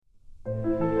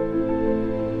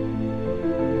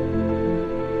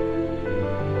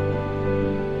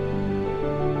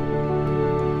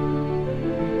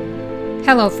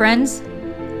Hello, friends.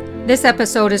 This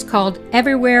episode is called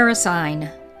Everywhere a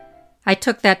Sign. I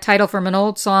took that title from an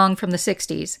old song from the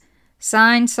 60s.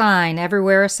 Sign, sign,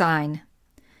 everywhere a sign.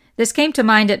 This came to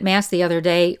mind at Mass the other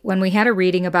day when we had a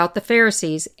reading about the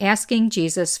Pharisees asking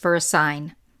Jesus for a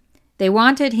sign. They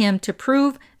wanted him to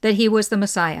prove that he was the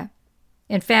Messiah.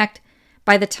 In fact,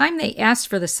 by the time they asked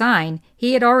for the sign,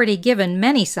 he had already given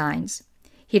many signs.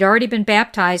 He'd already been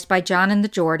baptized by John in the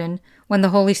Jordan when the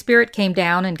Holy Spirit came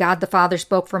down and God the Father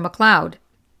spoke from a cloud.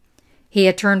 He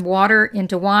had turned water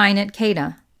into wine at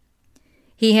Cana.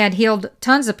 He had healed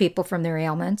tons of people from their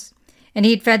ailments, and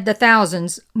he'd fed the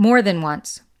thousands more than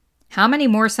once. How many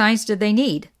more signs did they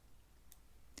need?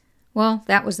 Well,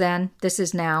 that was then. This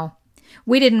is now.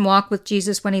 We didn't walk with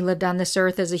Jesus when he lived on this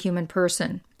earth as a human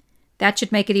person. That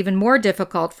should make it even more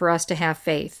difficult for us to have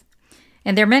faith.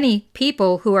 And there are many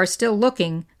people who are still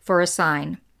looking for a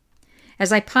sign.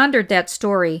 As I pondered that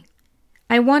story,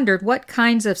 I wondered what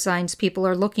kinds of signs people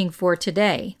are looking for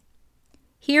today.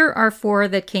 Here are 4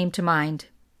 that came to mind.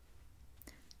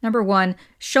 Number 1,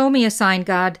 show me a sign,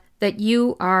 God, that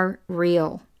you are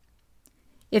real.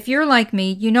 If you're like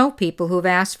me, you know people who've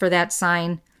asked for that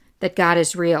sign that God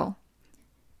is real.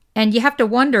 And you have to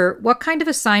wonder what kind of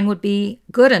a sign would be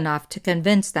good enough to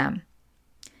convince them.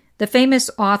 The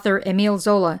famous author Émile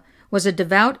Zola was a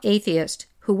devout atheist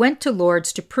who went to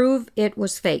Lourdes to prove it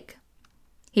was fake.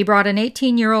 He brought an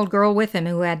 18-year-old girl with him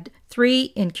who had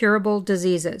 3 incurable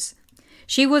diseases.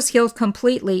 She was healed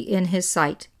completely in his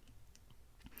sight.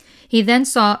 He then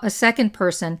saw a second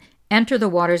person enter the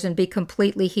waters and be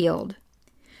completely healed.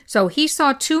 So he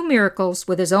saw 2 miracles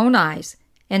with his own eyes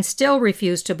and still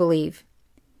refused to believe.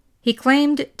 He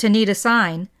claimed to need a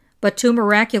sign, but 2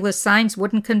 miraculous signs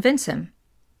wouldn't convince him.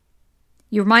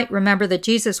 You might remember that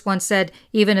Jesus once said,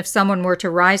 even if someone were to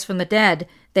rise from the dead,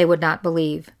 they would not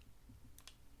believe.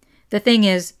 The thing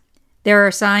is, there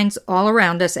are signs all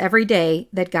around us every day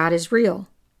that God is real.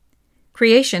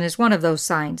 Creation is one of those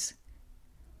signs.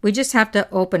 We just have to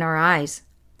open our eyes.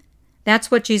 That's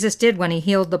what Jesus did when he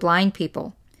healed the blind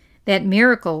people. That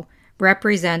miracle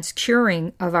represents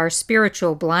curing of our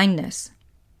spiritual blindness.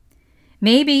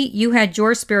 Maybe you had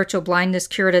your spiritual blindness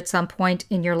cured at some point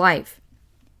in your life.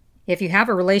 If you have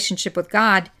a relationship with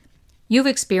God, you've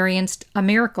experienced a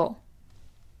miracle.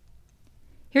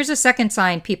 Here's a second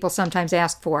sign people sometimes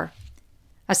ask for.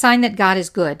 A sign that God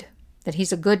is good, that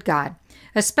he's a good God,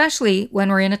 especially when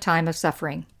we're in a time of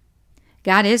suffering.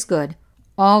 God is good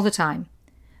all the time,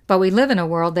 but we live in a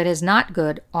world that is not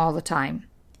good all the time.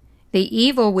 The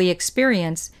evil we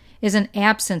experience is an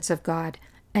absence of God,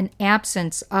 an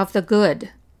absence of the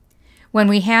good. When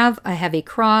we have a heavy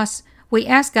cross, we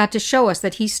ask God to show us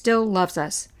that he still loves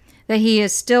us, that he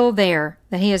is still there,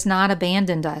 that he has not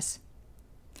abandoned us.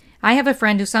 I have a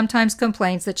friend who sometimes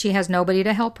complains that she has nobody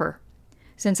to help her.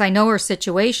 Since I know her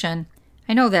situation,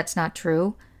 I know that's not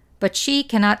true, but she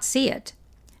cannot see it.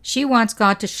 She wants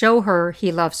God to show her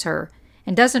he loves her,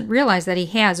 and doesn't realize that he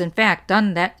has, in fact,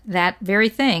 done that very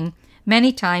thing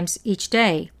many times each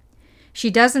day. She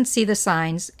doesn't see the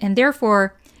signs, and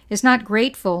therefore is not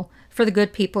grateful for the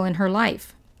good people in her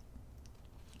life.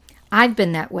 I've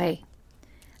been that way.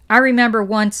 I remember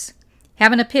once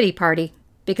having a pity party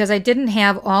because I didn't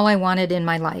have all I wanted in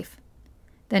my life.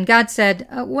 Then God said,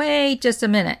 wait just a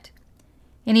minute.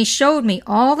 And he showed me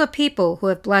all the people who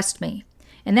have blessed me.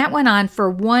 And that went on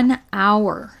for 1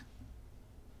 hour.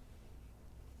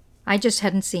 I just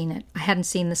hadn't seen it. I hadn't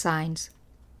seen the signs.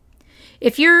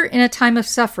 If you're in a time of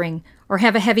suffering or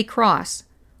have a heavy cross,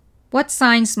 what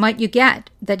signs might you get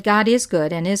that God is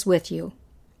good and is with you?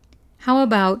 How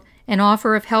about an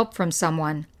offer of help from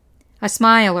someone, a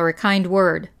smile or a kind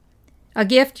word, a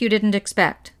gift you didn't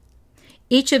expect?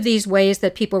 Each of these ways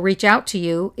that people reach out to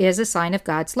you is a sign of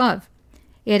God's love.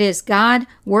 It is God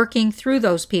working through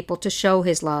those people to show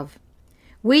his love.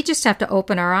 We just have to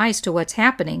open our eyes to what's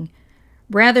happening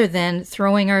rather than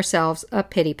throwing ourselves a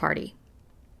pity party.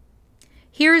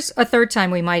 Here's a third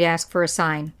time we might ask for a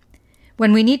sign,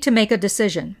 when we need to make a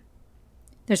decision.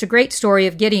 There's a great story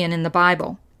of Gideon in the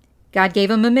Bible. God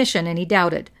gave him a mission and he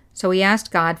doubted, so he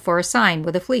asked God for a sign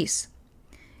with a fleece.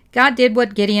 God did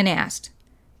what Gideon asked,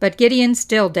 but Gideon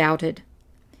still doubted.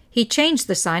 He changed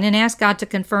the sign and asked God to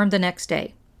confirm the next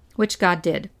day, which God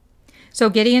did. So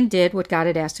Gideon did what God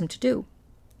had asked him to do.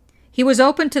 He was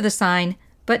open to the sign,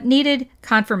 but needed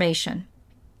confirmation.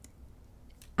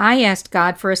 I asked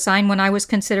God for a sign when I was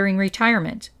considering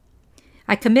retirement.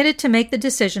 I committed to make the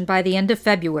decision by the end of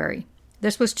February.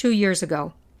 This was 2 years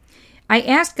ago. I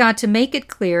asked God to make it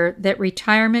clear that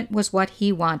retirement was what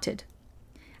he wanted.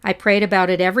 I prayed about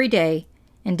it every day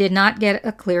and did not get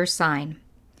a clear sign.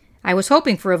 I was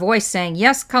hoping for a voice saying,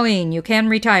 "Yes, Colleen, you can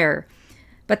retire."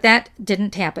 But that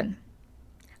didn't happen.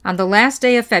 On the last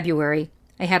day of February,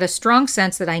 I had a strong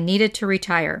sense that I needed to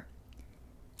retire.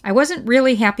 I wasn't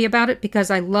really happy about it because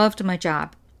I loved my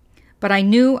job, but I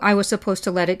knew I was supposed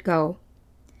to let it go.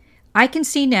 I can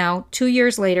see now, 2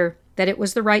 years later, that it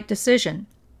was the right decision.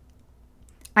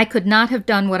 I could not have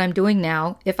done what I'm doing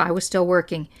now if I was still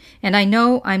working, and I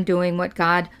know I'm doing what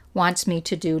God wants me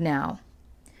to do now.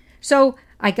 So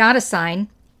I got a sign,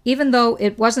 even though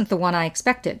it wasn't the one I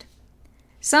expected.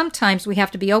 Sometimes we have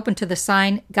to be open to the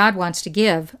sign God wants to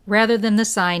give rather than the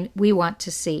sign we want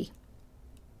to see.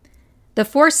 The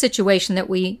fourth situation that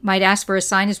we might ask for a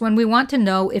sign is when we want to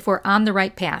know if we're on the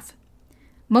right path.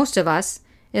 Most of us,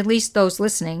 at least those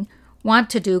listening, want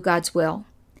to do God's will.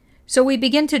 So we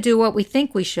begin to do what we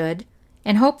think we should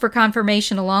and hope for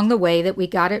confirmation along the way that we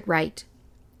got it right.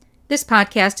 This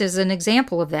podcast is an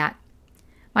example of that.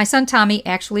 My son Tommy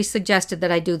actually suggested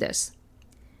that I do this.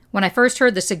 When I first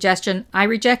heard the suggestion, I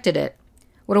rejected it.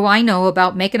 What do I know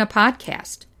about making a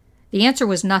podcast? The answer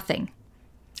was nothing.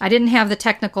 I didn't have the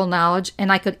technical knowledge,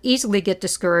 and I could easily get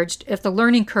discouraged if the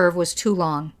learning curve was too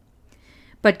long.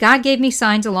 But God gave me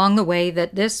signs along the way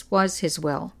that this was His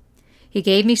will. He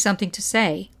gave me something to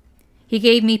say. He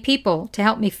gave me people to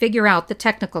help me figure out the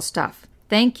technical stuff.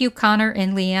 Thank you, Connor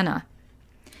and Leanna.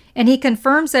 And He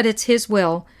confirms that it's His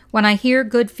will when I hear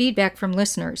good feedback from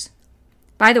listeners.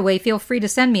 By the way, feel free to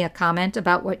send me a comment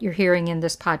about what you're hearing in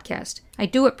this podcast. I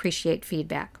do appreciate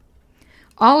feedback.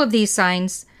 All of these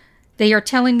signs, they are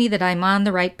telling me that I'm on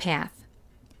the right path.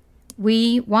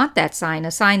 We want that sign,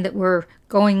 a sign that we're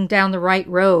going down the right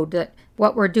road, that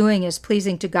what we're doing is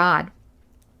pleasing to God.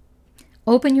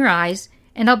 Open your eyes,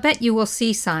 and I'll bet you will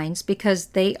see signs because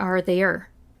they are there.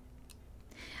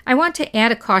 I want to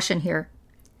add a caution here.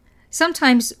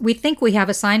 Sometimes we think we have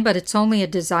a sign, but it's only a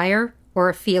desire or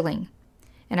a feeling.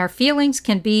 And our feelings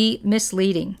can be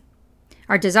misleading.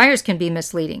 Our desires can be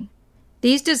misleading.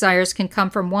 These desires can come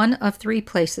from one of three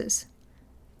places.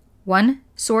 One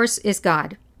source is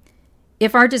God.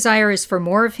 If our desire is for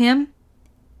more of Him,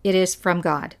 it is from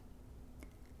God.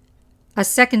 A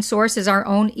second source is our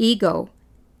own ego.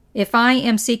 If I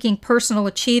am seeking personal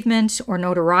achievement or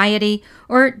notoriety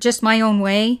or just my own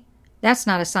way, that's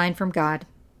not a sign from God.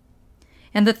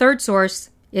 And the third source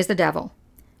is the devil.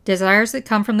 Desires that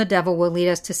come from the devil will lead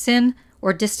us to sin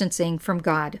or distancing from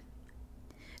God.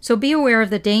 So be aware of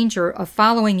the danger of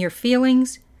following your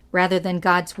feelings rather than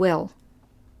God's will.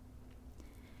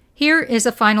 Here is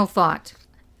a final thought,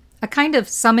 a kind of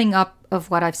summing up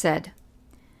of what I've said.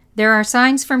 There are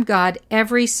signs from God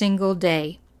every single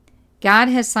day. God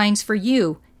has signs for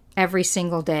you every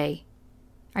single day.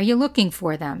 Are you looking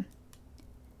for them?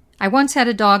 I once had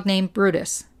a dog named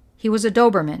Brutus. He was a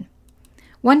Doberman.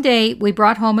 One day, we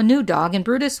brought home a new dog, and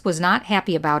Brutus was not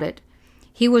happy about it.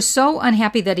 He was so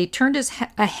unhappy that he turned his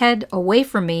head away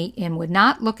from me and would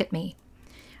not look at me.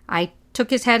 I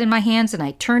took his head in my hands, and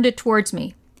I turned it towards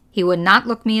me. He would not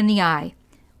look me in the eye.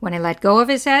 When I let go of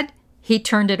his head, he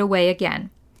turned it away again.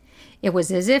 It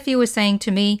was as if he was saying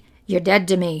to me, "You're dead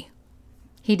to me."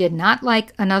 He did not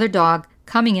like another dog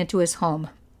coming into his home.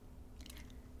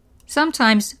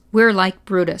 Sometimes we're like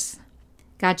Brutus.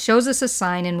 God shows us a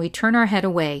sign and we turn our head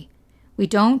away. We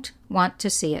don't want to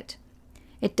see it.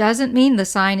 It doesn't mean the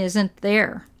sign isn't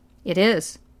there. It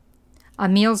is.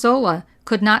 Emile Zola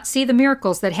could not see the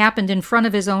miracles that happened in front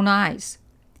of his own eyes.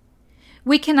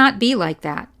 We cannot be like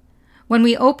that. When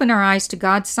we open our eyes to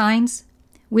God's signs,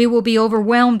 we will be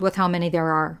overwhelmed with how many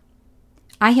there are.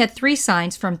 I had 3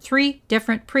 signs from 3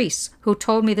 different priests who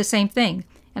told me the same thing,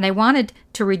 and I wanted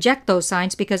to reject those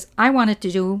signs because I wanted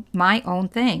to do my own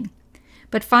thing.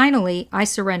 But finally, I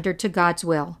surrendered to God's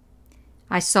will.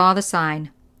 I saw the sign.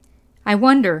 I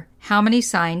wonder how many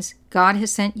signs God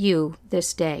has sent you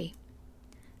this day.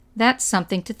 That's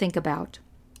something to think about.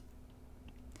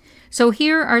 So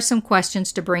here are some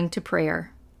questions to bring to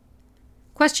prayer.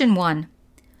 Question 1.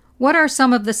 What are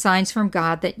some of the signs from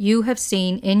God that you have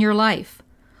seen in your life?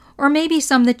 Or maybe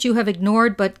some that you have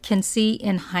ignored but can see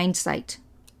in hindsight?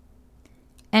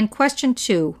 And question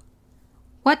 2.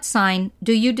 What sign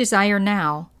do you desire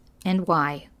now, and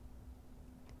why?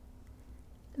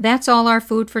 That's all our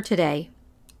food for today.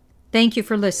 Thank you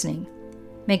for listening.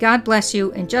 May God bless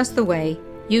you in just the way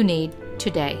you need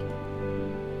today.